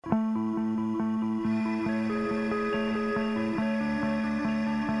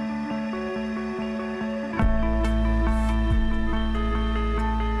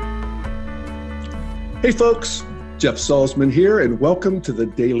Hey folks, Jeff Salzman here, and welcome to the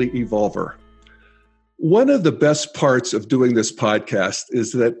Daily Evolver. One of the best parts of doing this podcast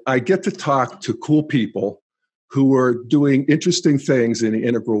is that I get to talk to cool people who are doing interesting things in the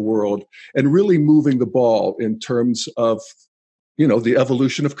integral world and really moving the ball in terms of, the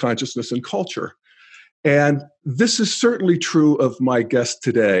evolution of consciousness and culture. And this is certainly true of my guest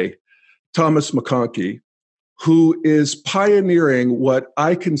today, Thomas McConkie, who is pioneering what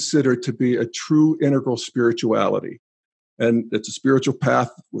I consider to be a true integral spirituality. And it's a spiritual path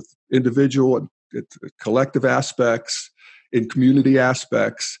with individual and collective aspects, in community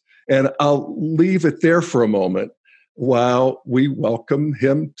aspects. And I'll leave it there for a moment while we welcome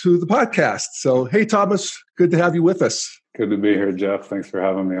him to the podcast. So, hey, Thomas, good to have you with us. Good to be here, Jeff. Thanks for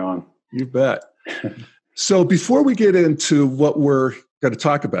having me on. You bet. So before we get into what we're going to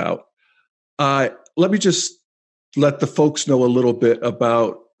talk about, let me just let the folks know a little bit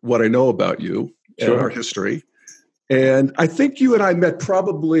about what I know about you and our history. And I think you and I met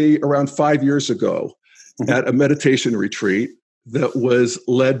probably around 5 years ago at a meditation retreat that was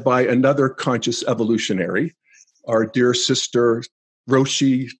led by another conscious evolutionary, our dear sister,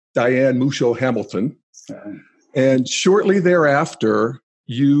 Roshi Diane Musho Hamilton. And shortly thereafter,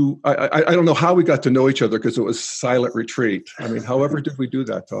 I don't know how we got to know each other because it was a silent retreat. I mean, however did we do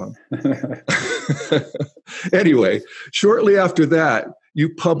that, Tom? Anyway, shortly after that,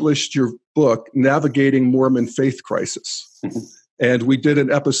 you published your book, Navigating Mormon Faith Crisis. And we did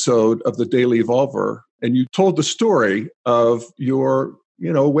an episode of the Daily Evolver, and you told the story of your,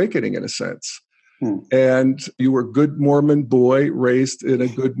 awakening in a sense. And you were a good Mormon boy raised in a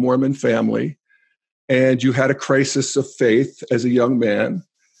good Mormon family. And you had a crisis of faith as a young man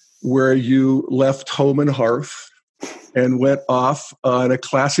where you left home and hearth and went off on a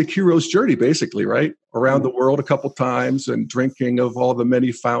classic hero's journey, basically, right? Around the world a couple times and drinking of all the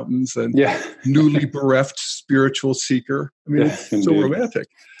many fountains and newly bereft spiritual seeker. I mean, it's so romantic,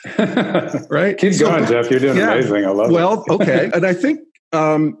 right? Keep going, Jeff. You're doing amazing. I love it. Well, okay. And I think,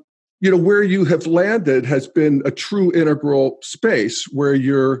 where you have landed has been a true integral space where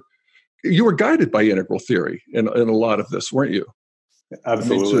you were guided by integral theory in a lot of this, weren't you?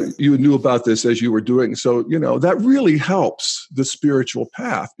 Absolutely. I mean, so you knew about this as you were doing. So, that really helps the spiritual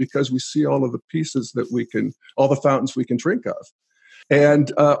path because we see all of the pieces all the fountains we can drink of.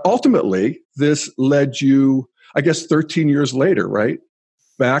 And ultimately, this led you, I guess, 13 years later, right?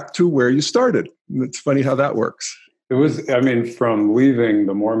 Back to where you started. And it's funny how that works. It was, from leaving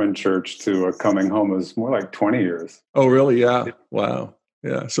the Mormon church to coming home was more like 20 years. Oh, really? Yeah. Wow.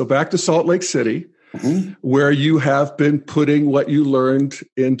 Yeah. So back to Salt Lake City, where you have been putting what you learned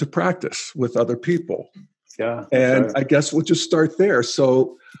into practice with other people. Yeah. And right. I guess we'll just start there.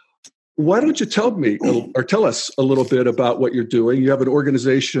 So why don't you tell me or tell us a little bit about what you're doing? You have an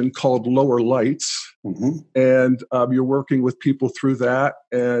organization called Lower Lights, and you're working with people through that.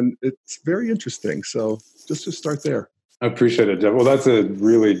 And it's very interesting. So just to start there. I appreciate it, Jeff. Well, that's a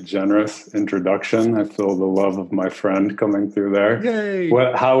really generous introduction. I feel the love of my friend coming through there. Yay!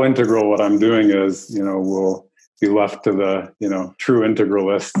 How integral what I'm doing is, will be left to the, true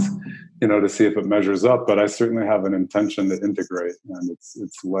integralists, to see if it measures up. But I certainly have an intention to integrate, and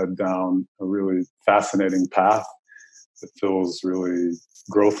it's led down a really fascinating path that feels really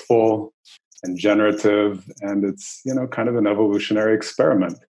growthful and generative, and it's, kind of an evolutionary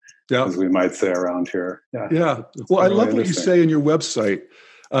experiment. Yeah. As we might say around here. Yeah. Well, I love what you say in your website.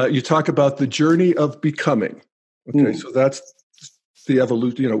 You talk about the journey of becoming. Okay. So that's the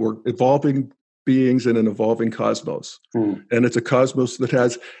evolution. We're evolving beings in an evolving cosmos. And it's a cosmos that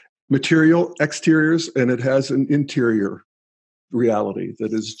has material exteriors and it has an interior reality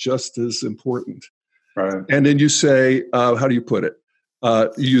that is just as important. Right. And then you say, how do you put it?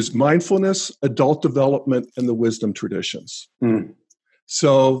 You use mindfulness, adult development, and the wisdom traditions.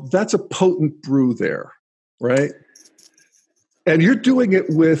 So that's a potent brew there, right? And you're doing it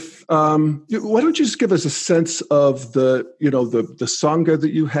with, why don't you just give us a sense of the Sangha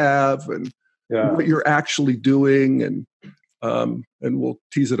that you have and what you're actually doing, and we'll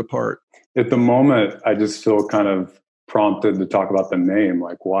tease it apart. At the moment, I just feel kind of prompted to talk about the name,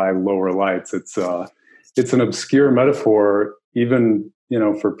 like why Lower Lights. It's an obscure metaphor, even,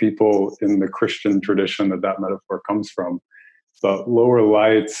 for people in the Christian tradition that metaphor comes from. But Lower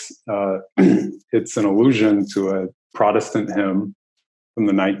Lights, it's an allusion to a Protestant hymn from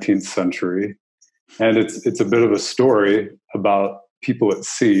the 19th century. And it's a bit of a story about people at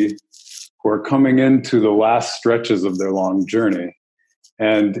sea who are coming into the last stretches of their long journey.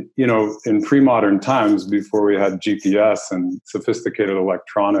 And, in pre-modern times, before we had GPS and sophisticated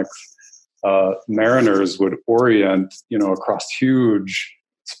electronics, mariners would orient, across huge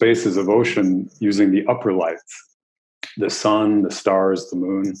spaces of ocean using the upper lights, the sun, the stars, the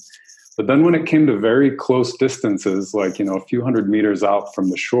moon. But then when it came to very close distances, like, a few hundred meters out from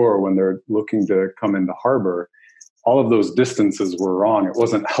the shore, when they're looking to come into harbor, all of those distances were wrong. It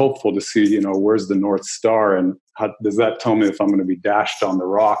wasn't helpful to see, where's the North Star, and how does that tell me if I'm going to be dashed on the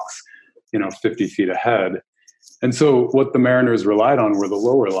rocks, 50 feet ahead. And so what the mariners relied on were the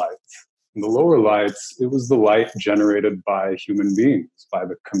lower lights. And the lower lights, it was the light generated by human beings, by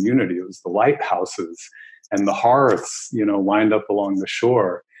the community. It was the lighthouses and the hearths, lined up along the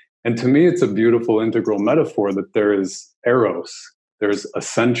shore. And to me, it's a beautiful integral metaphor that there is eros, there's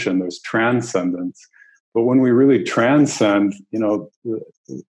ascension, there's transcendence. But when we really transcend,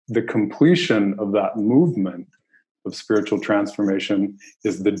 the completion of that movement of spiritual transformation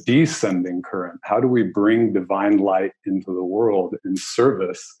is the descending current. How do we bring divine light into the world in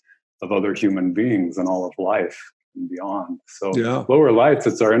service of other human beings and all of life and beyond? So lower lights,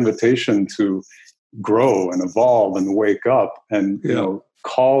 it's our invitation to grow and evolve and wake up and,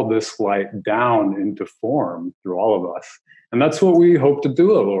 call this light down into form through all of us. And that's what we hope to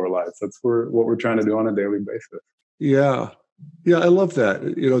do at Lower Lights. That's what we're trying to do on a daily basis. Yeah. Yeah, I love that.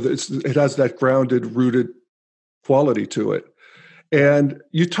 It has that grounded, rooted quality to it. And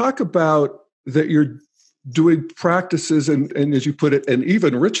you talk about that you're doing practices and as you put it, and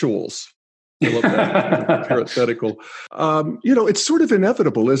even rituals. I love that. Parenthetical. It's sort of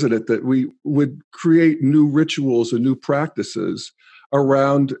inevitable, isn't it, that we would create new rituals and new practices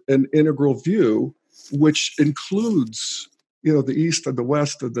around an integral view, which includes, the East and the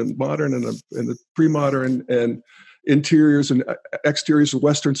West and the modern and the pre-modern and interiors and exteriors of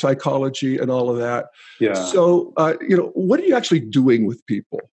Western psychology and all of that. Yeah. So, what are you actually doing with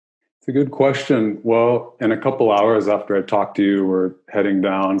people? It's a good question. Well, in a couple hours after I talk to you, we're heading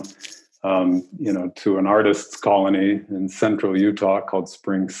down, to an artist's colony in central Utah called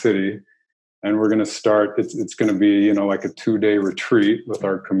Spring City. And we're going to start, it's going to be, like a 2-day retreat with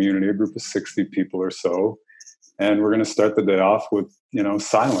our community, a group of 60 people or so. And we're going to start the day off with,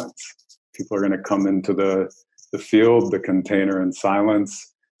 silence. People are going to come into the field, the container in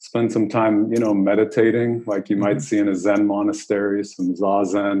silence, spend some time, meditating, like you might see in a Zen monastery, some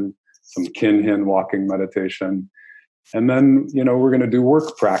Zazen, some Kinhin walking meditation. And then, we're going to do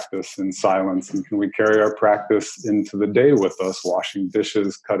work practice in silence. And can we carry our practice into the day with us, washing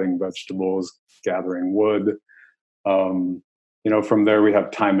dishes, cutting vegetables, gathering wood. From there we have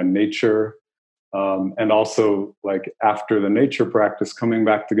time in nature. And also, like, after the nature practice, coming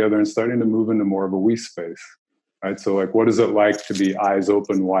back together and starting to move into more of a we space, right? So, like, what is it like to be eyes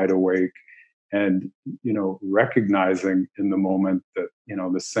open, wide awake, and, recognizing in the moment that,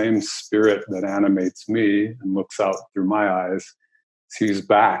 the same spirit that animates me and looks out through my eyes sees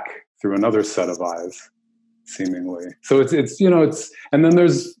back through another set of eyes, seemingly. So it's and then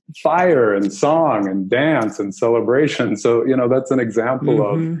there's fire and song and dance and celebration. So, that's an example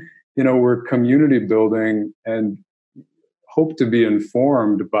of, we're community building and hope to be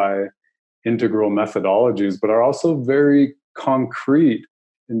informed by integral methodologies, but are also very concrete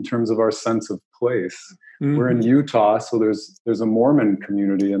in terms of our sense of place. We're in Utah, so there's a Mormon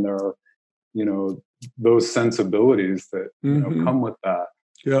community, and there are, those sensibilities that come with that.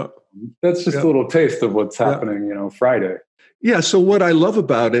 Yeah, that's just a little taste of what's happening, Friday. Yeah. So what I love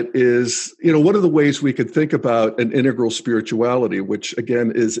about it is, one of the ways we could think about an integral spirituality, which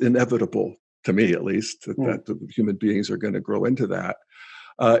again is inevitable to me, at least, that the human beings are going to grow into that,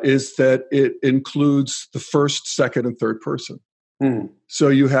 is that it includes the first, second, and third person. So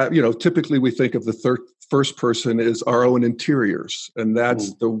you have, typically we think of the first person as our own interiors, and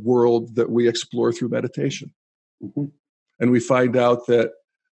that's the world that we explore through meditation. And we find out that,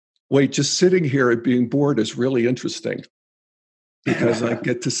 wait, just sitting here and being bored is really interesting because I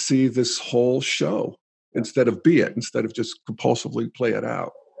get to see this whole show instead of just compulsively play it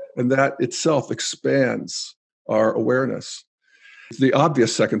out. And that itself expands our awareness. The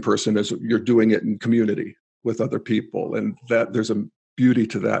obvious second person is you're doing it in community with other people, and that there's a beauty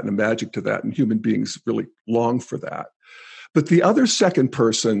to that and a magic to that, and human beings really long for that. But the other second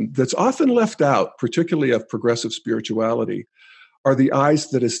person that's often left out, particularly of progressive spirituality, are the eyes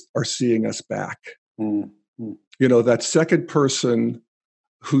that are seeing us back. That second person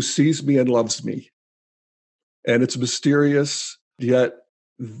who sees me and loves me. And it's mysterious, yet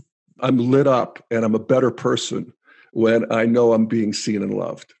I'm lit up and I'm a better person when I know I'm being seen and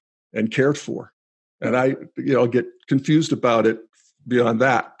loved and cared for. And I, get confused about it beyond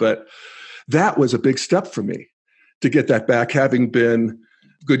that. But that was a big step for me to get that back, having been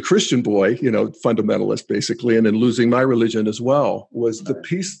a good Christian boy, fundamentalist basically, and then losing my religion as well, was the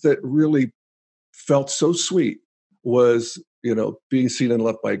piece that really felt so sweet was being seen and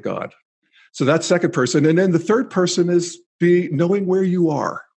loved by God. So that's second person. And then the third person is knowing where you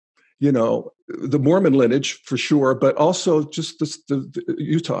are, the Mormon lineage for sure, but also just the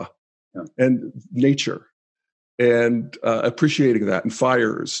Utah and nature and appreciating that and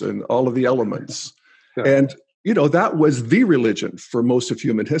fires and all of the elements. Yeah. And, that was the religion for most of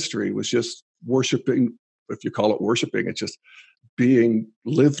human history, was just worshiping, if you call it worshiping, it's just being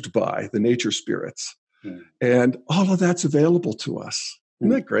lived by the nature spirits. Mm. And all of that's available to us.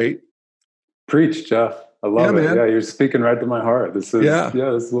 Isn't that great? Preach, Jeff. I love it. Man. Yeah, you're speaking right to my heart. This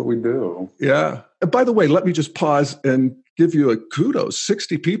is what we do. Yeah. And by the way, let me just pause and give you a kudos.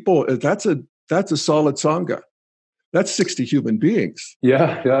 60 people, that's a solid Sangha. That's 60 human beings.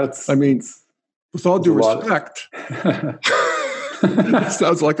 Yeah. With all due respect, it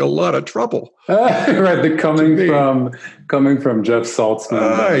sounds like a lot of trouble. Right, coming from Jeff Saltzman,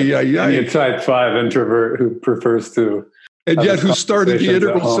 a type 5 introvert who prefers to, and yet who started the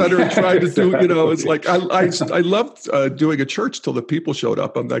Integral Center and tried to do, it's like I loved doing a church till the people showed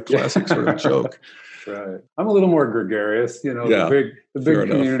up on that classic sort of joke. Right, I'm a little more gregarious. The big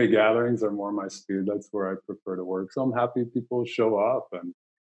community gatherings are more my speed. That's where I prefer to work. So I'm happy people show up and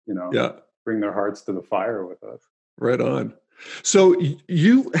bring their hearts to the fire with us. Right on. So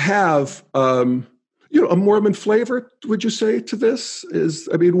you have, a Mormon flavor, would you say, to this?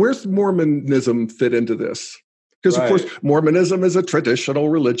 Where's Mormonism fit into this? Because, of course, Mormonism is a traditional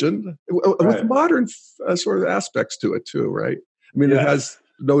religion with modern sort of aspects to it, too, right? It has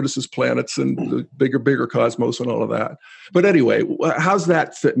notices planets and the bigger cosmos and all of that. But anyway, how's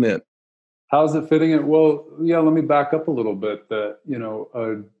that fitting in? How's it fitting in? Well, let me back up a little bit. That,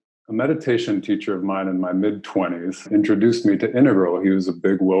 a meditation teacher of mine in my mid-20s introduced me to Integral. He was a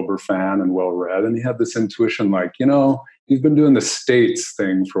big Wilbur fan and well-read, and he had this intuition like, you've been doing the states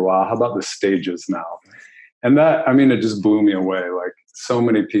thing for a while. How about the stages now? And that, it just blew me away. Like so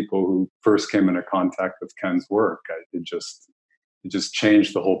many people who first came into contact with Ken's work, it just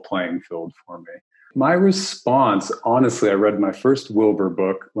changed the whole playing field for me. My response, honestly, I read my first Wilbur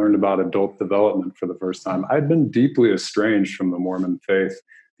book, learned about adult development for the first time. I'd been deeply estranged from the Mormon faith,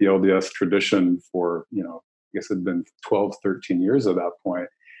 the LDS tradition for, I guess it'd been 12, 13 years at that point.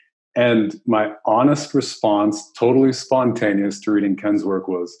 And my honest response, totally spontaneous to reading Ken's work,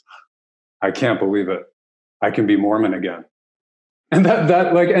 was, I can't believe it. I can be Mormon again. And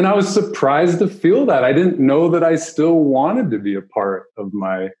and I was surprised to feel that. I didn't know that I still wanted to be a part of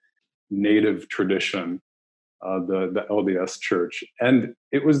my native tradition, the LDS church. And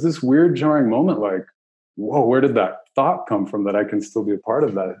it was this weird jarring moment, like, whoa, where did that thought come from that I can still be a part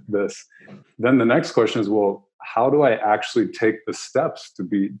of this? Then the next question is, well, how do I actually take the steps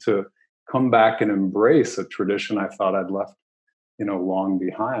to come back and embrace a tradition I thought I'd left, long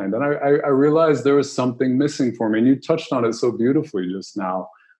behind? And I realized there was something missing for me. And you touched on it so beautifully just now.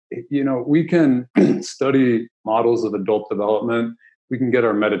 We can study models of adult development. We can get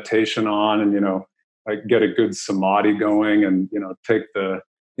our meditation on and, get a good samadhi going and, take the,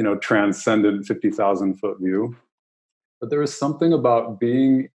 transcendent 50,000 foot view. But there is something about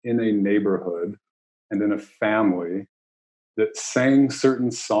being in a neighborhood and in a family that sang certain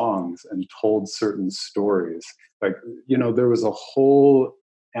songs and told certain stories. Like, there was a whole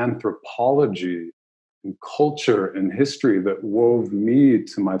anthropology and culture and history that wove me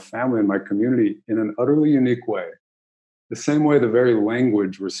to my family and my community in an utterly unique way. The same way the very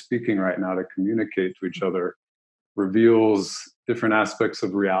language we're speaking right now to communicate to each other reveals different aspects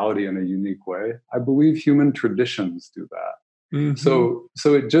of reality in a unique way. I believe human traditions do that. Mm-hmm. So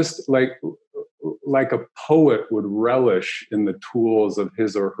it just like a poet would relish in the tools of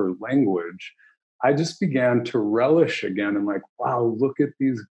his or her language, I just began to relish again and like, wow, look at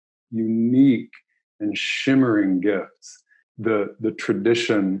these unique and shimmering gifts. The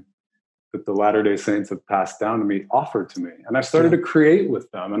tradition that the Latter-day Saints have passed down to me offered to me. And I started to create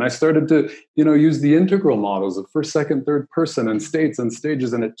with them. And I started to, use the integral models of first, second, third person and states and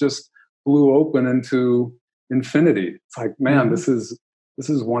stages. And it just blew open into infinity. It's like, man, this is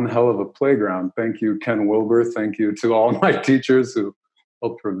one hell of a playground. Thank you, Ken Wilber. Thank you to all my teachers who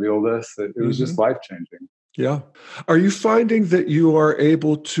helped reveal this. It was just life-changing. Yeah. Are you finding that you are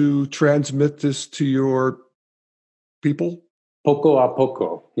able to transmit this to your people? Poco a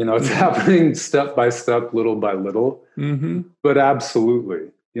poco. It's happening step by step, little by little. Mm-hmm. But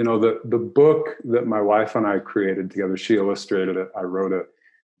absolutely. The book that my wife and I created together, she illustrated it, I wrote it,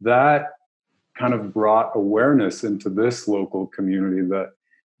 that kind of brought awareness into this local community that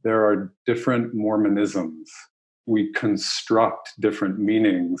there are different Mormonisms. We construct different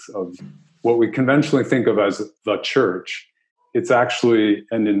meanings of what we conventionally think of as the church. It's actually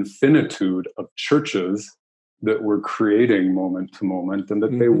an infinitude of churches that we're creating moment to moment, and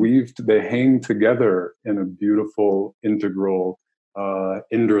that they hang together in a beautiful integral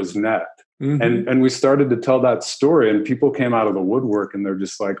Indra's net. And we started to tell that story, and people came out of the woodwork, and they're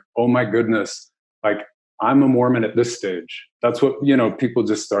just like, oh my goodness, like I'm a Mormon at this stage. That's what, people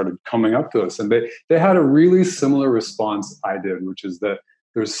just started coming up to us, and they had a really similar response I did, which is that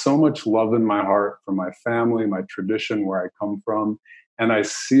there's so much love in my heart for my family, my tradition, where I come from. And I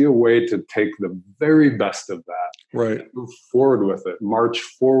see a way to take the very best of that, right, move forward with it, march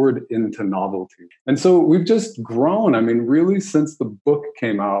forward into novelty. And so we've just grown. I mean, really, since the book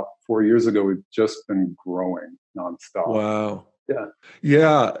came out 4 years ago, we've just been growing nonstop. Wow. Yeah.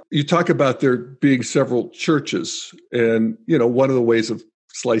 Yeah. You talk about there being several churches. And, one of the ways of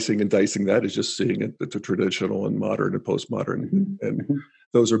slicing and dicing that is just seeing it, the traditional and modern and postmodern. And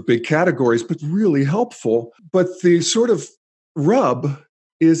those are big categories, but really helpful. But the sort of rub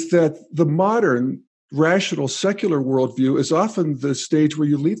is that the modern, rational, secular worldview is often the stage where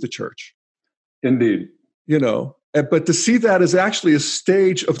you leave the church. Indeed. But to see that as actually a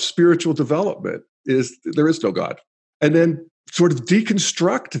stage of spiritual development is there is no God. And then sort of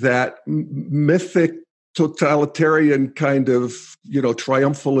deconstruct that mythic, totalitarian kind of,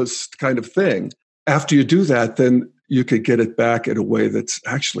 triumphalist kind of thing. After you do that, then you could get it back in a way that's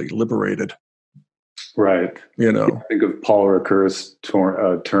actually liberated. Right. I think of Paul Ricoeur's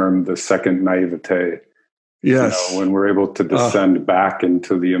term, the second naivete. Yes. When we're able to descend back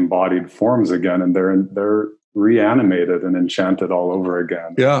into the embodied forms again, and they're reanimated and enchanted all over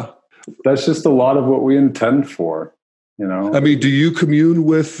again. Yeah. That's just a lot of what we intend for, I mean, do you commune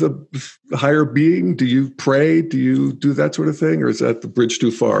with the higher being? Do you pray? Do you do that sort of thing? Or is that the bridge too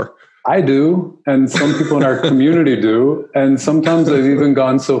far? I do. And some people in our community do. And sometimes I've even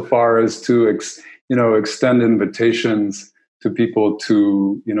gone so far as to extend invitations to people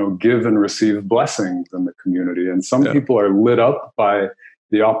to, give and receive blessings in the community. And some people are lit up by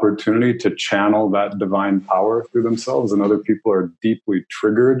the opportunity to channel that divine power through themselves. And other people are deeply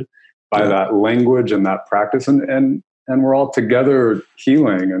triggered by that language and that practice. And we're all together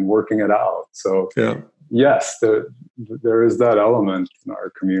healing and working it out. So yes, there is that element in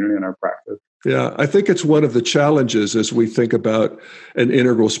our community and our practice. Yeah, I think it's one of the challenges as we think about an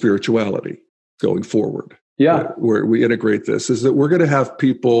integral spirituality going forward. Yeah. Where we integrate this is that we're going to have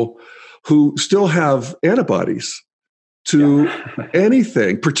people who still have antibodies to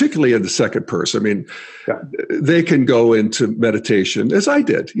anything, particularly in the second person. I mean, they can go into meditation as I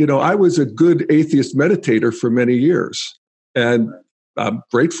did. I was a good atheist meditator for many years, and I'm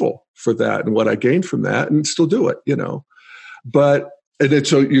grateful for that and what I gained from that, and still do it, And then,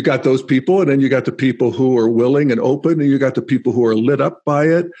 so you got those people, and then you got the people who are willing and open, and you got the people who are lit up by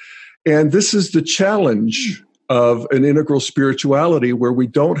it. And this is the challenge of an integral spirituality where we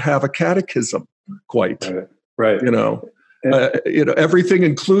don't have a catechism quite. Right. Everything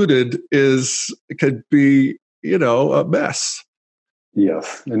included could be, a mess.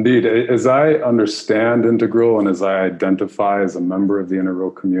 Yes, indeed. As I understand integral and as I identify as a member of the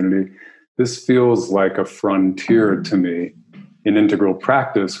integral community, this feels like a frontier to me in integral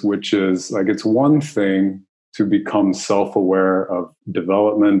practice, which is like, it's one thing to become self-aware of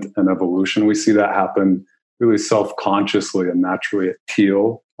development and evolution. We see that happen really self-consciously and naturally at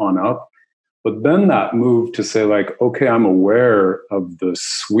Teal on up. But then that move to say like, okay, I'm aware of the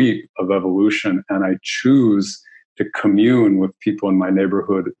sweep of evolution, and I choose to commune with people in my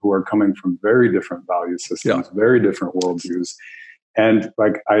neighborhood who are coming from very different value systems, very different worldviews. And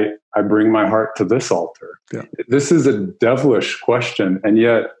like, I bring my heart to this altar. Yeah. This is a devilish question. And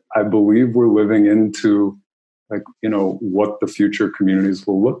yet I believe we're living into what the future communities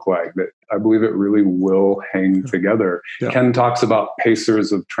will look like. That I believe it really will hang together. Yeah. Ken talks about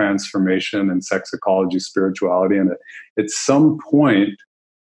pacers of transformation and sex ecology, spirituality. And at some point,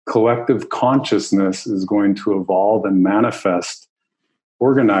 collective consciousness is going to evolve and manifest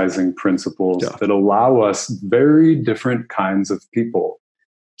organizing principles that allow us very different kinds of people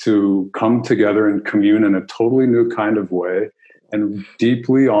to come together and commune in a totally new kind of way and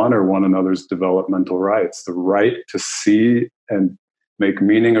deeply honor one another's developmental rights, the right to see and make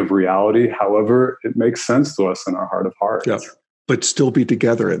meaning of reality however it makes sense to us in our heart of hearts. Yeah. But still be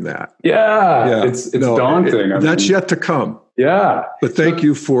together in that. Yeah. It's daunting. That's yet to come. Yeah. But thank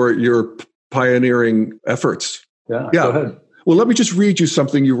you for your pioneering efforts. Yeah. Go ahead. Well, let me just read you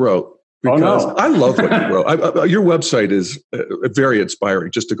something you wrote. Because I love what you wrote. Your website is very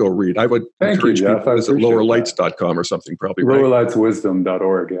inspiring just to go read. I would encourage people to visit lowerlights.com or something, probably.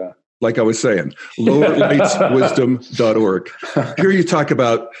 Lowerlightswisdom.org, like I was saying, lowerlightswisdom.org. Here you talk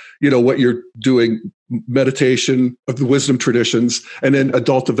about, what you're doing, meditation of the wisdom traditions, and then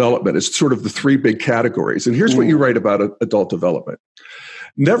adult development is sort of the three big categories. And here's what you write about adult development.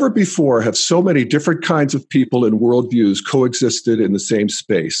 Never before have so many different kinds of people and worldviews coexisted in the same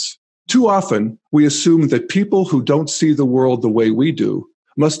space. Too often, we assume that people who don't see the world the way we do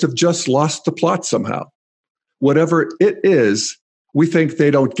must have just lost the plot somehow. Whatever it is, we think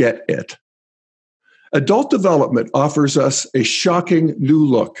they don't get it. Adult development offers us a shocking new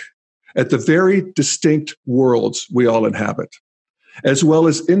look at the very distinct worlds we all inhabit, as well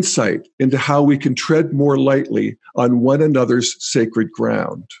as insight into how we can tread more lightly on one another's sacred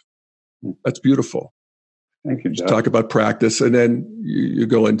ground. That's beautiful. Thank you, Jeff. Talk about practice, and then you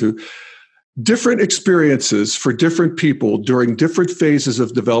go into different experiences for different people during different phases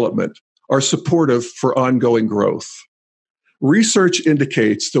of development are supportive for ongoing growth. Research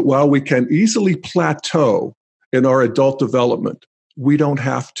indicates that while we can easily plateau in our adult development, we don't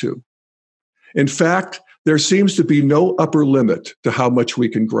have to. In fact, there seems to be no upper limit to how much we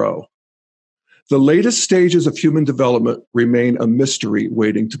can grow. The latest stages of human development remain a mystery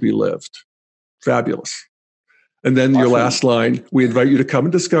waiting to be lived. Fabulous. And then your last line, we invite you to come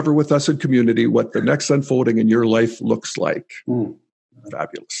and discover with us in community what the next unfolding in your life looks like.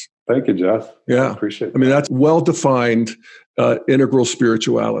 Fabulous. Thank you, Jeff. Yeah. I appreciate that. I mean, that's well-defined integral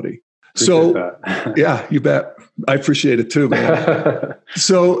spirituality. Yeah, you bet. I appreciate it too, man.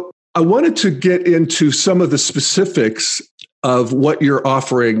 So I wanted to get into some of the specifics of what you're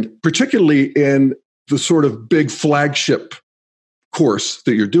offering, particularly in the sort of big flagship course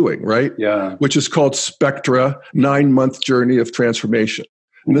that you're doing, right? Yeah. Which is called Spectra, 9-month Journey of Transformation.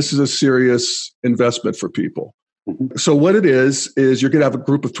 And this is a serious investment for people. So what it is you're going to have a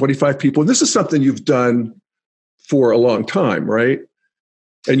group of 25 people. And this is something you've done for a long time, right?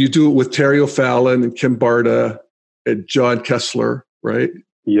 And you do it with Terri O'Fallen and Kim Barta and John Kessler, right?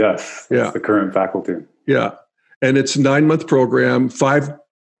 Yes. That's the current faculty. Yeah. And it's a 9-month program, 4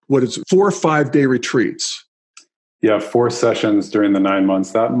 or 5-day retreats. Yeah, 4 sessions during the 9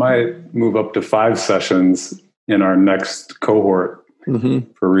 months. That might move up to 5 sessions in our next cohort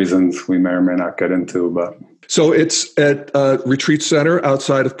for reasons we may or may not get into. But so it's at a retreat center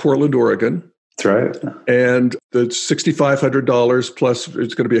outside of Portland, Oregon. That's right. And the $6,500 plus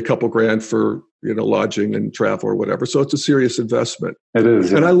it's going to be a couple grand for lodging and travel or whatever. So it's a serious investment. It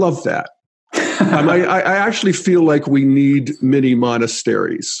is. Yeah. And I love that. I actually feel like we need mini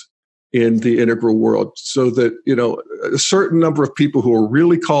monasteries in the integral world so that, a certain number of people who are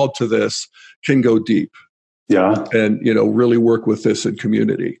really called to this can go deep. Yeah. And, really work with this in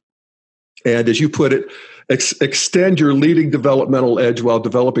community. And as you put it, extend your leading developmental edge while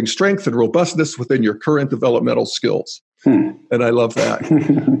developing strength and robustness within your current developmental skills. And I love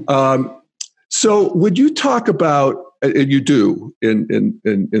that. So would you talk about, and you do in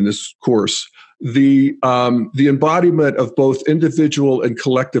this course, the embodiment of both individual and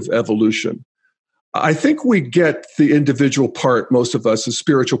collective evolution? I think we get the individual part, most of us, the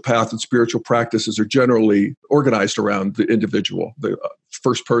spiritual path and spiritual practices are generally organized around the individual, the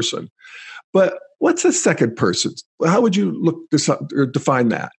first person. But what's the second person? How would you define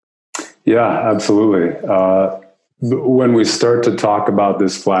that? Yeah, absolutely. When we start to talk about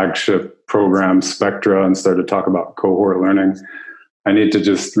this flagship program, Spectra, and start to talk about cohort learning, I need to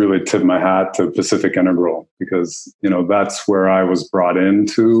just really tip my hat to Pacific Integral because, that's where I was brought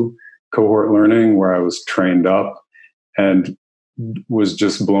into cohort learning, where I was trained up and was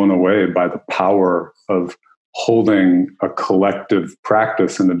just blown away by the power of holding a collective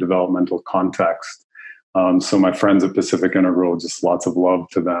practice in a developmental context. So my friends at Pacific Integral, just lots of love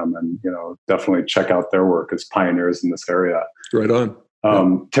to them, and definitely check out their work as pioneers in this area. Right on.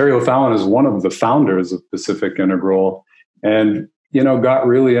 Terri O'Fallen is one of the founders of Pacific Integral, and got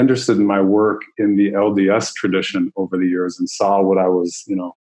really interested in my work in the LDS tradition over the years, and saw what I was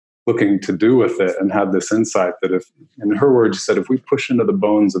looking to do with it, and had this insight that if, in her words, she said, if we push into the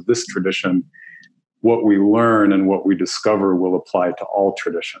bones of this tradition, what we learn and what we discover will apply to all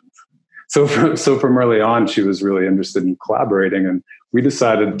traditions. So from early on, she was really interested in collaborating, and we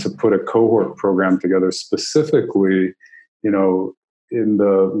decided to put a cohort program together specifically, in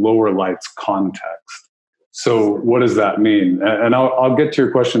the lower lights context. So what does that mean? And I'll get to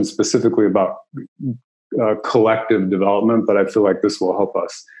your question specifically about collective development, but I feel like this will help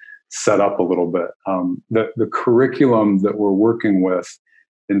us set up a little bit. The curriculum that we're working with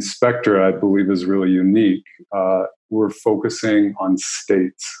in Spectra, I believe, is really unique. We're focusing on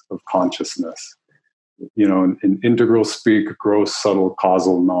states of consciousness. In integral speak, gross, subtle,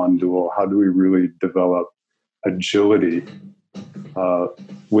 causal, non-dual. How do we really develop agility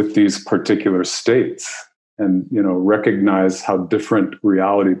with these particular states, and recognize how different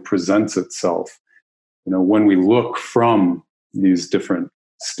reality presents itself when we look from these different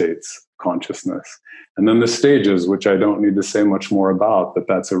states consciousness. And then the stages, which I don't need to say much more about, but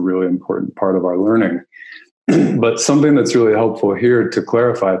that's a really important part of our learning. But something that's really helpful here to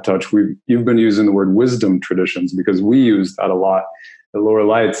clarify a touch, you've been using the word wisdom traditions, because we use that a lot at Lower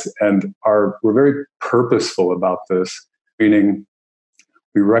Lights, and we're very purposeful about this, meaning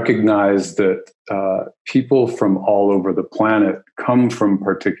we recognize that people from all over the planet come from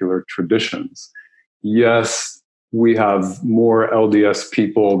particular traditions. Yes, we have more LDS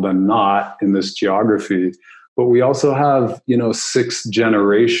people than not in this geography, but we also have, sixth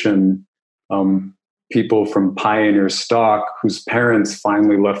generation people from pioneer stock whose parents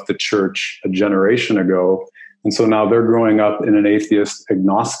finally left the church a generation ago. And so now they're growing up in an atheist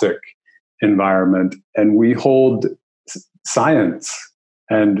agnostic environment. And we hold science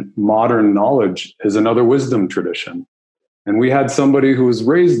and modern knowledge as another wisdom tradition. And we had somebody who was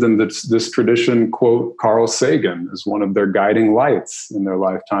raised in this tradition, quote, Carl Sagan, as one of their guiding lights in their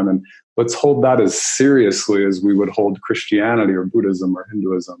lifetime. And let's hold that as seriously as we would hold Christianity or Buddhism or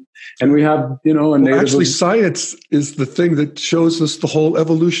Hinduism. And we have, actually, science is the thing that shows us the whole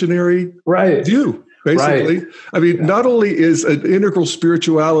evolutionary view, basically. Right. I mean, not only is an integral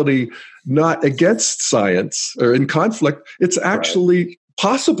spirituality not against science or in conflict, it's actually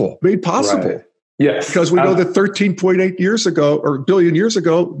made possible. Right. Yes. Because we know that 13.8 years ago, or billion years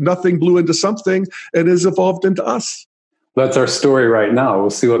ago, nothing blew into something and has evolved into us. That's our story right now.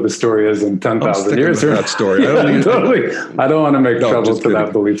 We'll see what the story is in 10,000 years. That story. I don't want to make trouble to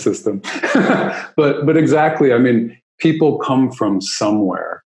that belief system. but exactly. I mean, people come from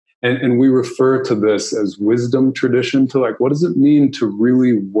somewhere. And we refer to this as wisdom tradition, to what does it mean to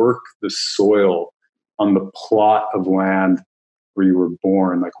really work the soil on the plot of land where you were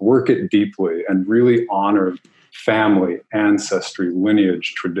born, work it deeply and really honor family, ancestry,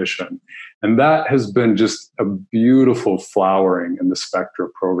 lineage, tradition. And that has been just a beautiful flowering in the Spectra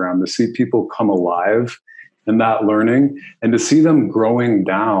program, to see people come alive in that learning and to see them growing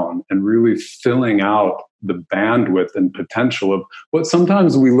down and really filling out the bandwidth and potential of what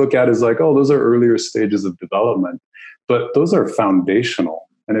sometimes we look at as those are earlier stages of development, but those are foundational.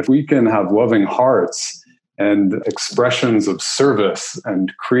 And if we can have loving hearts and expressions of service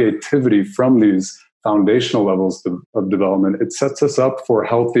and creativity from these foundational levels of development, it sets us up for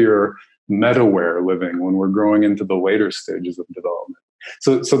healthier meta-aware living when we're growing into the later stages of development.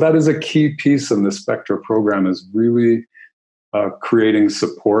 So that is a key piece in the Spectra program, is really creating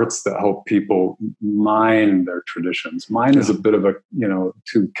supports that help people mine their traditions. Mine is a bit of a,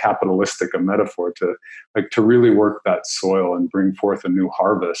 too capitalistic a metaphor to really work that soil and bring forth a new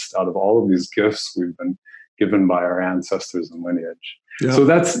harvest out of all of these gifts we've been given by our ancestors and lineage. Yeah. So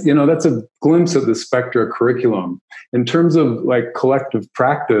that's a glimpse of the Spectra curriculum. In terms of collective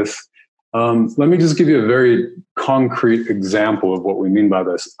practice, let me just give you a very concrete example of what we mean by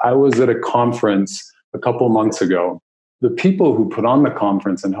this. I was at a conference a couple months ago. The people who put on the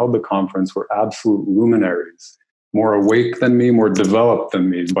conference and held the conference were absolute luminaries, more awake than me, more developed than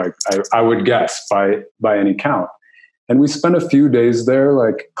me, I would guess, by any count. And we spent a few days there,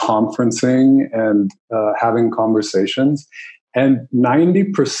 conferencing and having conversations. And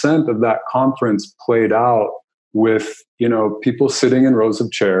 90% of that conference played out with, people sitting in rows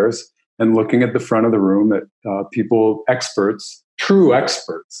of chairs and looking at the front of the room at people, experts, true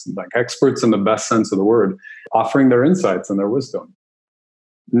experts, experts in the best sense of the word, offering their insights and their wisdom.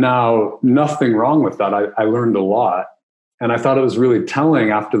 Now, nothing wrong with that. I learned a lot. And I thought it was really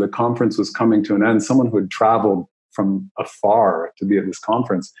telling after the conference was coming to an end. Someone who had traveled from afar to be at this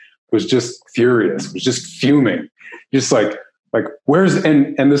conference was just furious, was just fuming, just where's,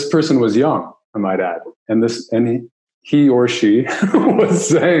 and this person was young, I might add. And he or she was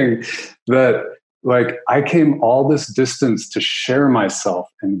saying that I came all this distance to share myself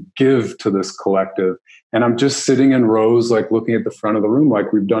and give to this collective. And I'm just sitting in rows, looking at the front of the room,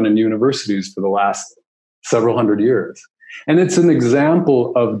 like we've done in universities for the last several hundred years. And it's an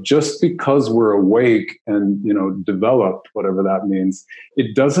example of just because we're awake and, developed, whatever that means,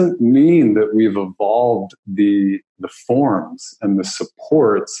 it doesn't mean that we've evolved the forms and the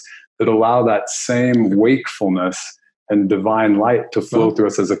supports that allow that same wakefulness and divine light to flow through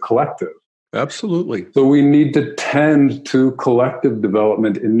us as a collective. Absolutely. So we need to tend to collective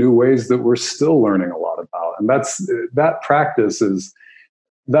development in new ways that we're still learning a lot about. And that practice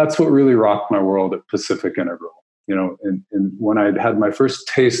that's what really rocked my world at Pacific Integral. And when I had my first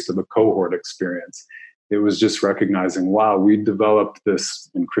taste of a cohort experience, It was just recognizing, wow, we developed this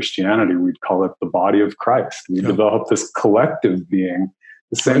in Christianity. We'd call it the body of Christ. We developed this collective being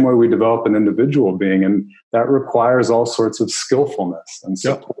the same way we develop an individual being. And that requires all sorts of skillfulness and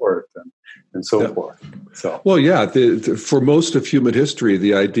support and so forth. So, well, for most of human history,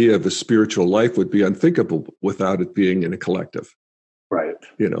 the idea of a spiritual life would be unthinkable without it being in a collective. Right.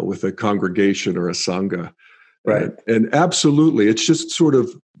 With a congregation or a sangha. Right. And absolutely, it's just sort of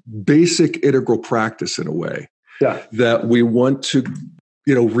basic integral practice in a way that we want to,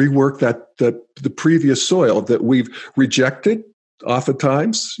 rework the previous soil that we've rejected.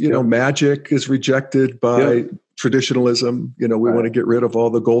 Oftentimes, magic is rejected by traditionalism. We want to get rid of all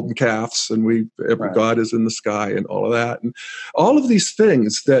the golden calves, and God is in the sky and all of that. And all of these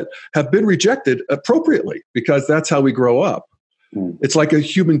things that have been rejected appropriately because that's how we grow up. It's like a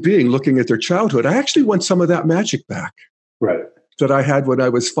human being looking at their childhood. I actually want some of that magic back. Right. That I had when I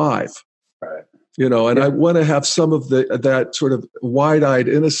was 5. Right. And I want to have some of that sort of wide-eyed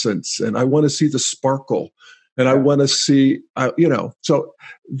innocence, and I want to see the sparkle, and I want to see, so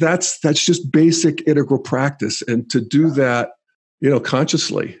that's just basic integral practice. And to do that,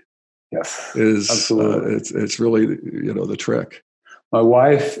 consciously is, absolutely. It's really, the trick. My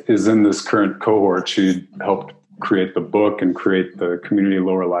wife is in this current cohort. She helped create the book and create the community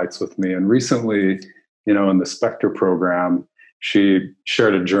Lower Lights with me. And recently, in the Spectra program, she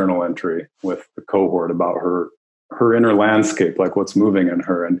shared a journal entry with the cohort about her inner landscape, like what's moving in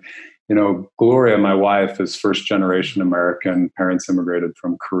her. And, Gloria, my wife, is first generation American, parents immigrated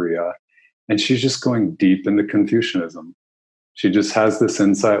from Korea. And she's just going deep into Confucianism. She just has this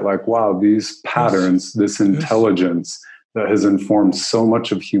insight like, wow, these patterns, this intelligence that has informed so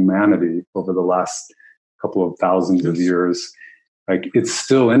much of humanity over the last couple of thousands of years, like it's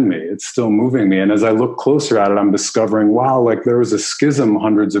still in me, it's still moving me. And as I look closer at it, I'm discovering, wow, like there was a schism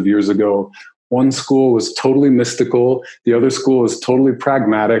hundreds of years ago. One school was totally mystical, the other school was totally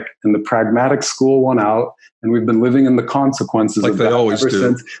pragmatic, and the pragmatic school won out. And we've been living in the consequences of that ever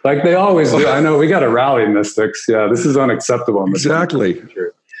since. Like they always do. I know, we got to rally, mystics. Yeah, this is unacceptable. Exactly.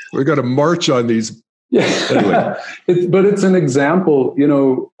 We got to march on these. Yeah, but it's an example.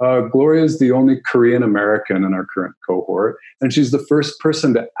 Gloria is the only Korean American in our current cohort, and she's the first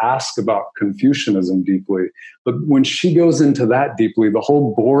person to ask about Confucianism deeply. But when she goes into that deeply, the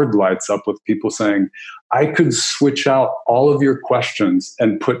whole board lights up with people saying, I could switch out all of your questions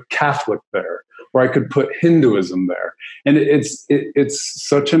and put Catholic there, or I could put Hinduism there. And it's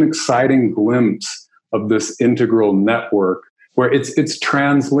such an exciting glimpse of this integral network where it's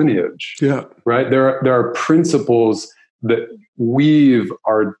trans lineage, right? There are principles that weave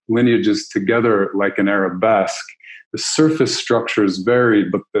our lineages together like an arabesque. The surface structures vary,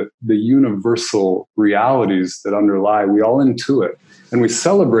 but the universal realities that underlie, we all intuit, and we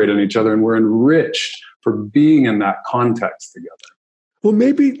celebrate in each other, and we're enriched for being in that context together. Well,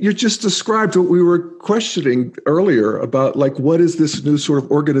 maybe you just described what we were questioning earlier about, like, what is this new sort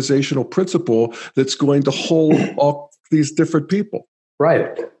of organizational principle that's going to hold all these different people?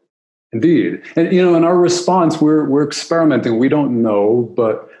 Right. Indeed. And, in our response, we're experimenting. We don't know,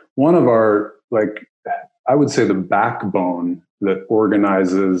 but one of our, I would say the backbone that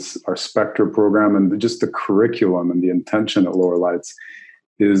organizes our Spectra program and just the curriculum and the intention at Lower Lights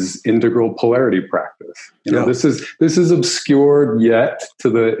is integral polarity practice. This is obscured yet to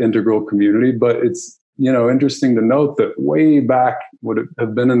the integral community, but it's, interesting to note that way back, would it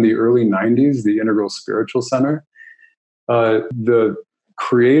have been in the early 90s, the Integral Spiritual Center, the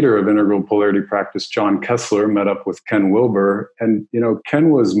creator of integral polarity practice, John Kessler, met up with Ken Wilber. And,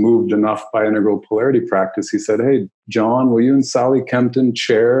 Ken was moved enough by integral polarity practice. He said, hey, John, will you and Sally Kempton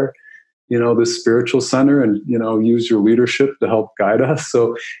chair, the spiritual center and, use your leadership to help guide us?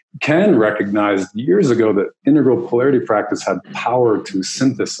 So Ken recognized years ago that integral polarity practice had power to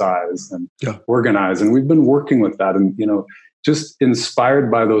synthesize and organize. And we've been working with that and, just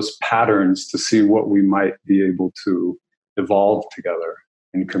inspired by those patterns to see what we might be able to evolve together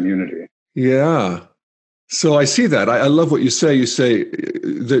in community. Yeah. So I see that. I love what you say. You say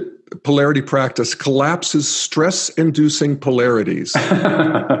that polarity practice collapses stress-inducing polarities,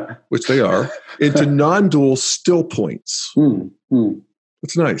 which they are, into non-dual still points.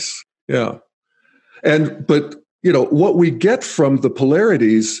 It's nice. Yeah. But what we get from the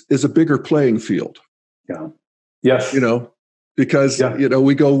polarities is a bigger playing field. Yeah. Yes. Because,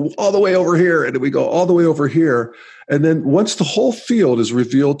 we go all the way over here and we go all the way over here. And then once the whole field is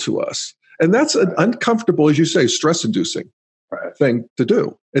revealed to us, and that's an uncomfortable, as you say, stress-inducing thing to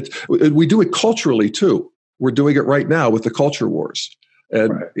do. We do it culturally, too. We're doing it right now with the culture wars.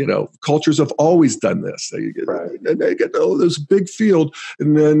 And, cultures have always done this. They get this big field.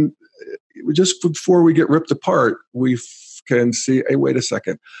 And then, just before we get ripped apart, we can see, hey, wait a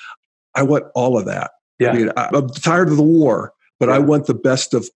second. I want all of that. Yeah. I mean, I'm tired of the war, but I want the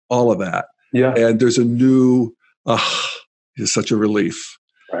best of all of that. Yeah. And there's a new, it's such a relief.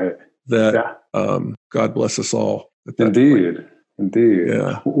 Right. That God bless us all. Indeed.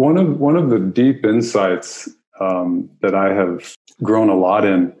 Yeah. One of the deep insights that I have grown a lot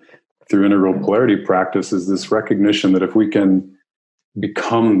in through integral polarity practice is this recognition that if we can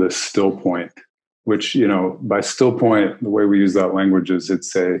become this still point, which, by still point, the way we use that language is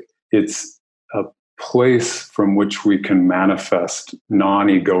it's a place from which we can manifest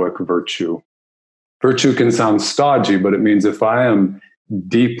non-egoic virtue. Virtue can sound stodgy, but it means if I am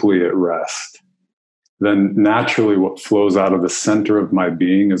deeply at rest, then naturally what flows out of the center of my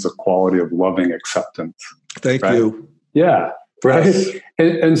being is a quality of loving acceptance. Thank you. Yeah. Right. Yes.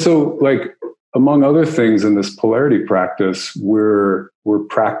 And so, like, among other things in this polarity practice, we're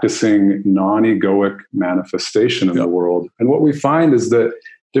practicing non-egoic manifestation in the world. And what we find is that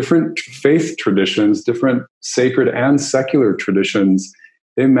different faith traditions, different sacred and secular traditions,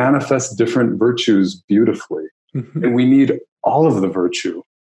 they manifest different virtues beautifully. Mm-hmm. And we need all of the virtue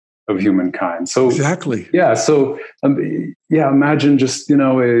of humankind. So exactly. Yeah. So imagine just,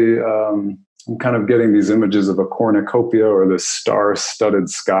 I'm kind of getting these images of a cornucopia or the star-studded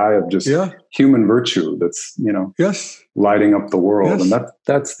sky of just human virtue that's, lighting up the world. Yes. And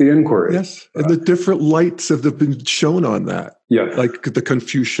that's the inquiry. Yes. And the different lights have been shown on that. Yeah. Like the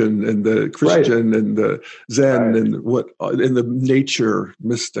Confucian and the Christian and the Zen and and the nature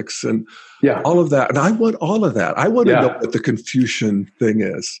mystics and all of that. And I want all of that. I want to know what the Confucian thing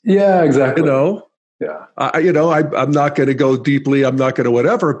is. Yeah, exactly. Yeah. I'm not going to go deeply. I'm not going to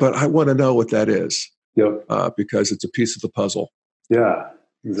whatever, but I want to know what that is. Yep. Because it's a piece of the puzzle. Yeah,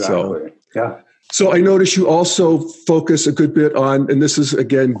 exactly. So I notice you also focus a good bit on, and this is,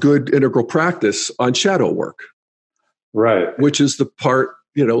 again, good integral practice, on shadow work. Right. Which is the part,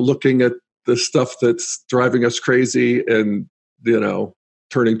 looking at the stuff that's driving us crazy and,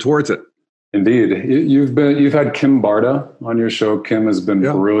 turning towards it. Indeed. You've had Kim Barta on your show. Kim has been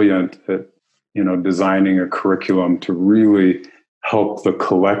brilliant at, designing a curriculum to really help the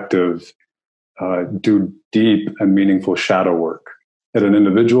collective do deep and meaningful shadow work at an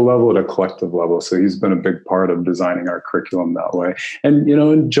individual level, at a collective level. So he's been a big part of designing our curriculum that way. And,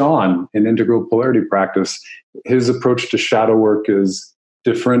 and John, in integral polarity practice, his approach to shadow work is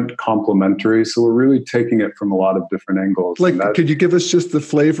different, complementary. So we're really taking it from a lot of different angles. Could you give us just the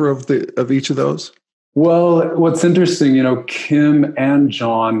flavor of each of those? Well, what's interesting, Kim and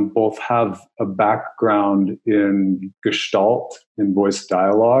John both have a background in Gestalt, in voice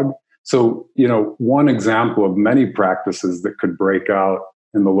dialogue. So, one example of many practices that could break out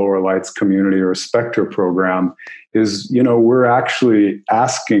in the Lower Lights community or Spectra program is, we're actually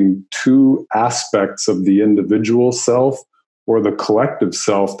asking two aspects of the individual self or the collective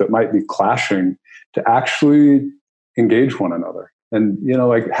self that might be clashing to actually engage one another and,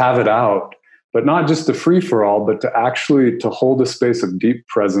 have it out. But not just a free-for-all, but to hold a space of deep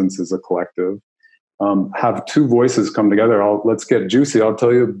presence as a collective. Have two voices come together. Let's get juicy. I'll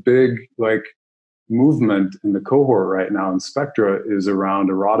tell you a big movement in the cohort right now in Spectra is around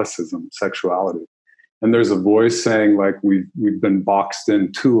eroticism, sexuality. And there's a voice saying we've been boxed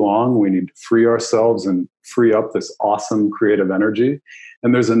in too long. We need to free ourselves and free up this awesome creative energy.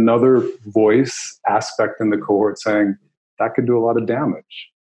 And there's another voice aspect in the cohort saying that could do a lot of damage.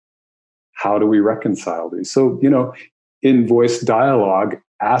 How do we reconcile these? So, in voice dialogue,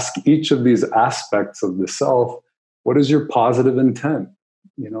 ask each of these aspects of the self, what is your positive intent?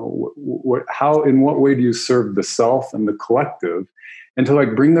 In what way do you serve the self and the collective? And to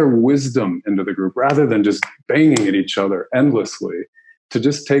bring their wisdom into the group rather than just banging at each other endlessly, to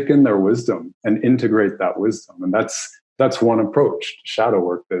just take in their wisdom and integrate that wisdom. And that's one approach to shadow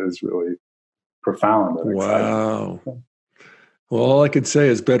work that is really profound. And wow. Well, all I could say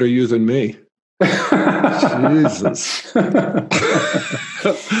is better you than me. Jesus.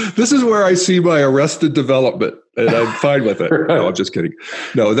 This is where I see my arrested development, and I'm fine with it. No, I'm just kidding.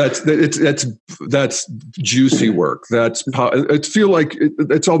 No, that's juicy work. It feel like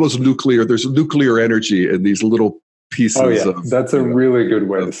it's almost nuclear. There's nuclear energy in these little pieces. Oh yeah, that's a really good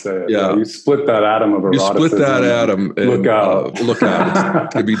way to say it. Yeah, you split that atom of eroticism. You split that atom. And, look out! Look out!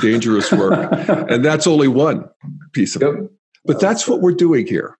 It's going to be dangerous work, and that's only one piece of it. But that's what we're doing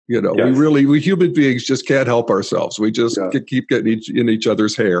here. Yes. We human beings just can't help ourselves. We just keep getting in each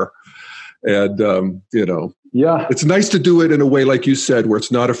other's hair. And, it's nice to do it in a way, like you said, where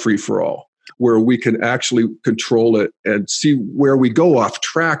it's not a free for all, where we can actually control it and see where we go off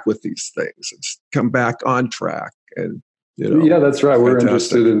track with these things and come back on track. And, Yeah, that's right. We're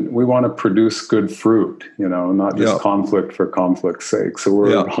fantastic. interested in, we want to produce good fruit, not just conflict for conflict's sake. So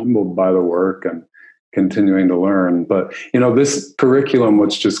we're humbled by the work and continuing to learn. But, this curriculum,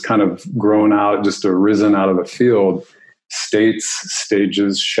 which just kind of grown out, just arisen out of the field, states,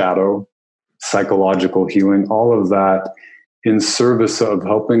 stages, shadow, psychological healing, all of that in service of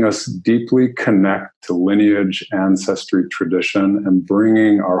helping us deeply connect to lineage, ancestry, tradition, and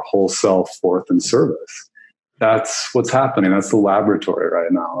bringing our whole self forth in service. That's what's happening. That's the laboratory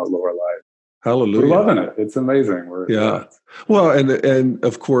right now at Lower Light. Hallelujah. We're loving it. It's amazing. Well, and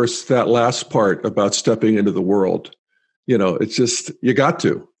of course, that last part about stepping into the world, it's just, you got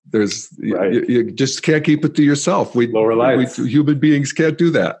to. You just can't keep it to yourself. Lower Lights. Human beings can't do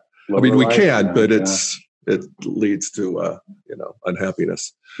that. Lower we lights, can, man. but it leads to,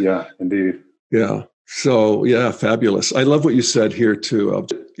 unhappiness. Yeah, indeed. Yeah. So, fabulous. I love what you said here too.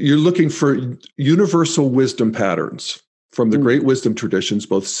 You're looking for universal wisdom patterns from the great wisdom traditions,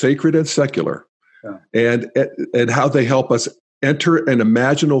 both sacred and secular, and how they help us enter an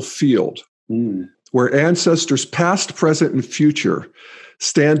imaginal field where ancestors past, present, and future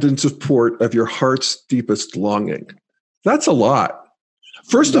stand in support of your heart's deepest longing. That's a lot.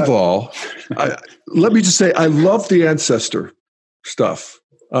 First of all, let me just say, I love the ancestor stuff.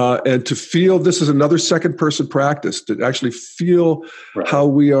 And to feel, this is another second person practice, to actually feel how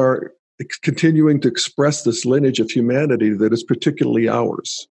we are continuing to express this lineage of humanity that is particularly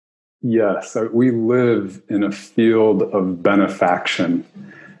ours. Yes, we live in a field of benefaction.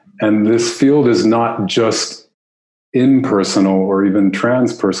 And this field is not just impersonal or even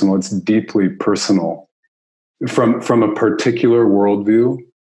transpersonal, it's deeply personal. From a particular worldview,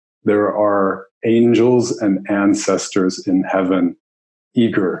 there are angels and ancestors in heaven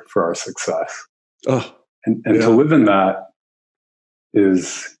eager for our success. And to live in that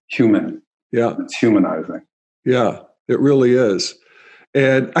is human. Yeah. It's humanizing. Yeah, it really is.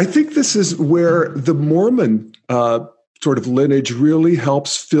 And I think this is where the Mormon sort of lineage really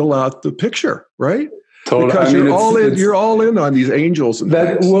helps fill out the picture, right? Totally. Because you're all in on these angels and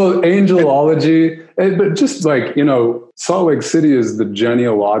things. Well, angelology, but just like, Salt Lake City is the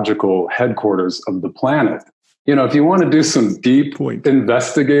genealogical headquarters of the planet. If you want to do some deep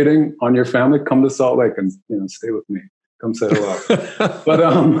investigating on your family, come to Salt Lake and stay with me. Come say hello.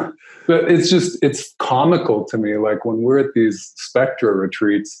 But it's comical to me. Like when we're at these Spectra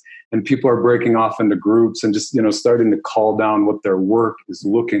retreats and people are breaking off into groups and just starting to call down what their work is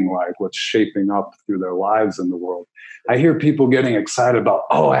looking like, what's shaping up through their lives in the world. I hear people getting excited about,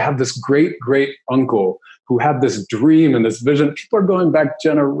 I have this great uncle who had this dream and this vision. People are going back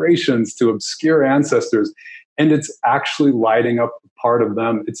generations to obscure ancestors. And it's actually lighting up part of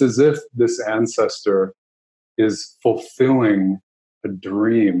them. It's as if this ancestor is fulfilling a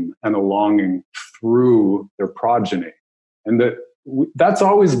dream and a longing through their progeny. And that's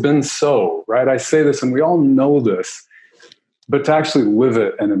always been so, right? I say this and we all know this, but to actually live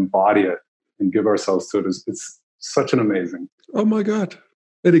it and embody it and give ourselves to it it's such an amazing. Oh my God.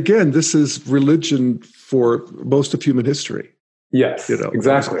 And again, this is religion for most of human history. Yes,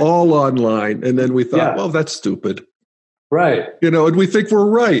 exactly. It's all online. And then we thought, well, that's stupid. Right. And we think we're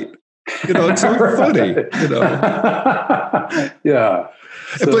right. It's so funny, Yeah.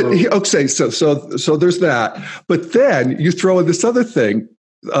 So there's that. But then you throw in this other thing,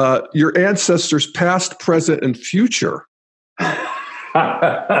 your ancestors past, present, and future.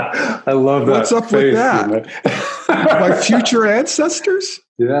 I love that. What's up with that? My future ancestors?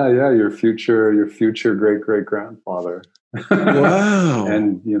 Yeah. Your future great-great-grandfather. Wow.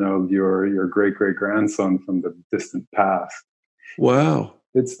 And, your great-great-grandson from the distant past. Wow.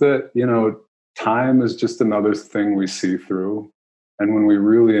 It's that, time is just another thing we see through. And when we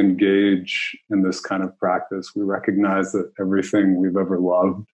really engage in this kind of practice, we recognize that everything we've ever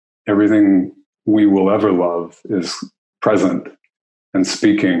loved, everything we will ever love is present and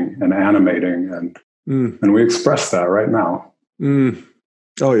speaking and animating. And we express that right now.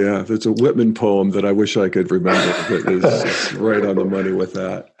 Oh, yeah. There's a Whitman poem that I wish I could remember that is right on the money with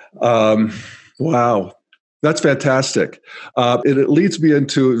that. Wow. That's fantastic. And it leads me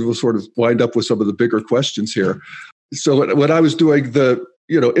into, we'll sort of wind up with some of the bigger questions here. So when I was doing the,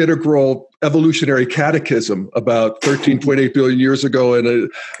 integral evolutionary catechism about 13.8 billion years ago, and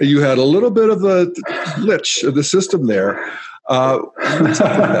you had a little bit of a glitch of the system there. What's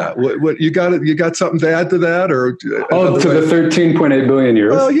up with that? What you got something to add to that, or to the 13.8 billion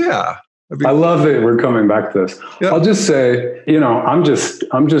years? Well, yeah. I love it. We're coming back to this. Yeah. I'll just say, I'm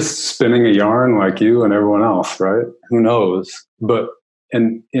just spinning a yarn like you and everyone else, right? Who knows? But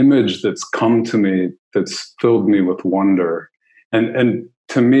an image that's come to me that's filled me with wonder. And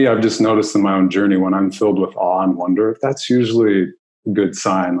to me, I've just noticed in my own journey when I'm filled with awe and wonder, that's usually a good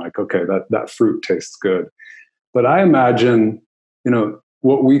sign. Like, okay, that fruit tastes good. But I imagine,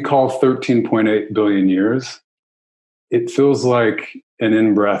 what we call 13.8 billion years, it feels like an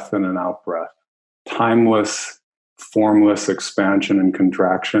in-breath and an out-breath, timeless, formless expansion and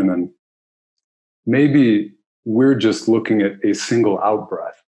contraction. And maybe we're just looking at a single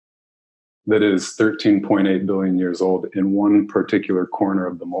out-breath that is 13.8 billion years old in one particular corner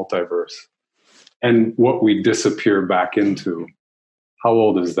of the multiverse. And what we disappear back into, how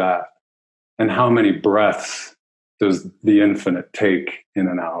old is that? And how many breaths does the infinite take in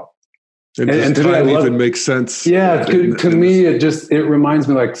and out? And to time even makes sense. Yeah, to me, it reminds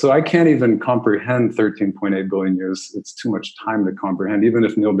me, like, so I can't even comprehend 13.8 billion years. It's too much time to comprehend. Even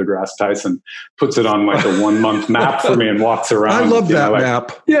if Neil deGrasse Tyson puts it on like a 1 month map for me and walks around. I love that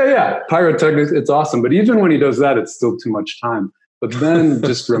map. Yeah. Pyrotechnics, it's awesome. But even when he does that, it's still too much time. But then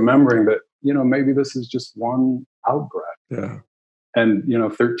just remembering that, maybe this is just one out breath. Yeah. And,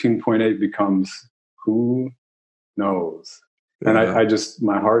 13.8 becomes who knows. And I just,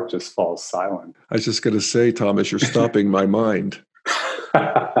 my heart just falls silent. I was just going to say, Thomas, you're stopping my mind.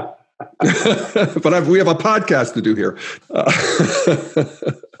 But we have a podcast to do here.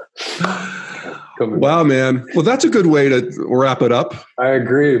 Wow, man. Well, that's a good way to wrap it up. I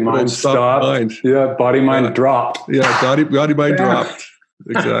agree. Mind stopped. Mind. Yeah, body, mind dropped. Yeah, body, mind dropped.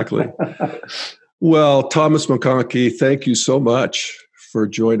 Exactly. Well, Thomas McConkie, thank you so much for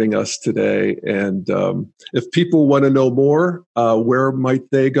joining us today. And if people want to know more, where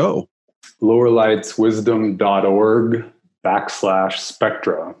might they go?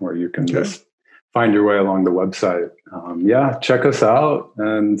 lowerlightswisdom.org/Spectra, where you can just find your way along the website. Check us out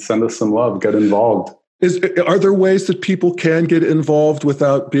and send us some love. Get involved. Are there ways that people can get involved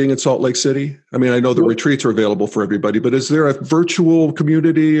without being in Salt Lake City? I mean, I know the retreats are available for everybody, but is there a virtual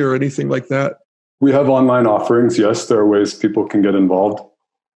community or anything like that? We have online offerings. Yes, there are ways people can get involved.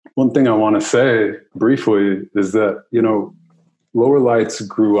 One thing I want to say briefly is that, Lower Lights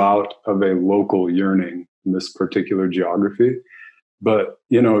grew out of a local yearning in this particular geography. But,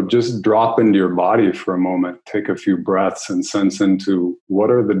 just drop into your body for a moment, take a few breaths and sense into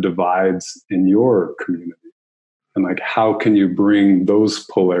what are the divides in your community? And like, how can you bring those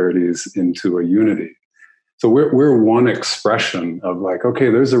polarities into a unity? So we're one expression of like, okay,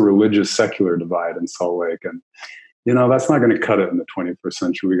 there's a religious secular divide in Salt Lake. And, that's not going to cut it in the 21st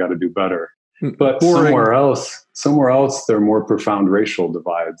century. We got to do better. But somewhere else, there are more profound racial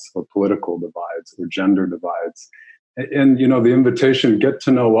divides or political divides or gender divides. And, the invitation, get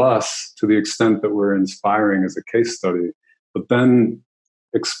to know us to the extent that we're inspiring as a case study, but then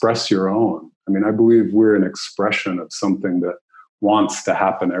express your own. I mean, I believe we're an expression of something that wants to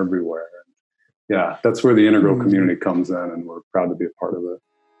happen everywhere. Yeah, that's where the integral community comes in, and we're proud to be a part of it.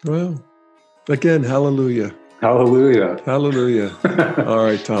 Well, again, hallelujah. Hallelujah. Hallelujah. All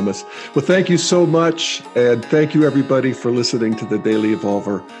right, Thomas. Well, thank you so much. And thank you, everybody, for listening to The Daily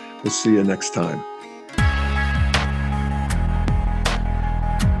Evolver. We'll see you next time.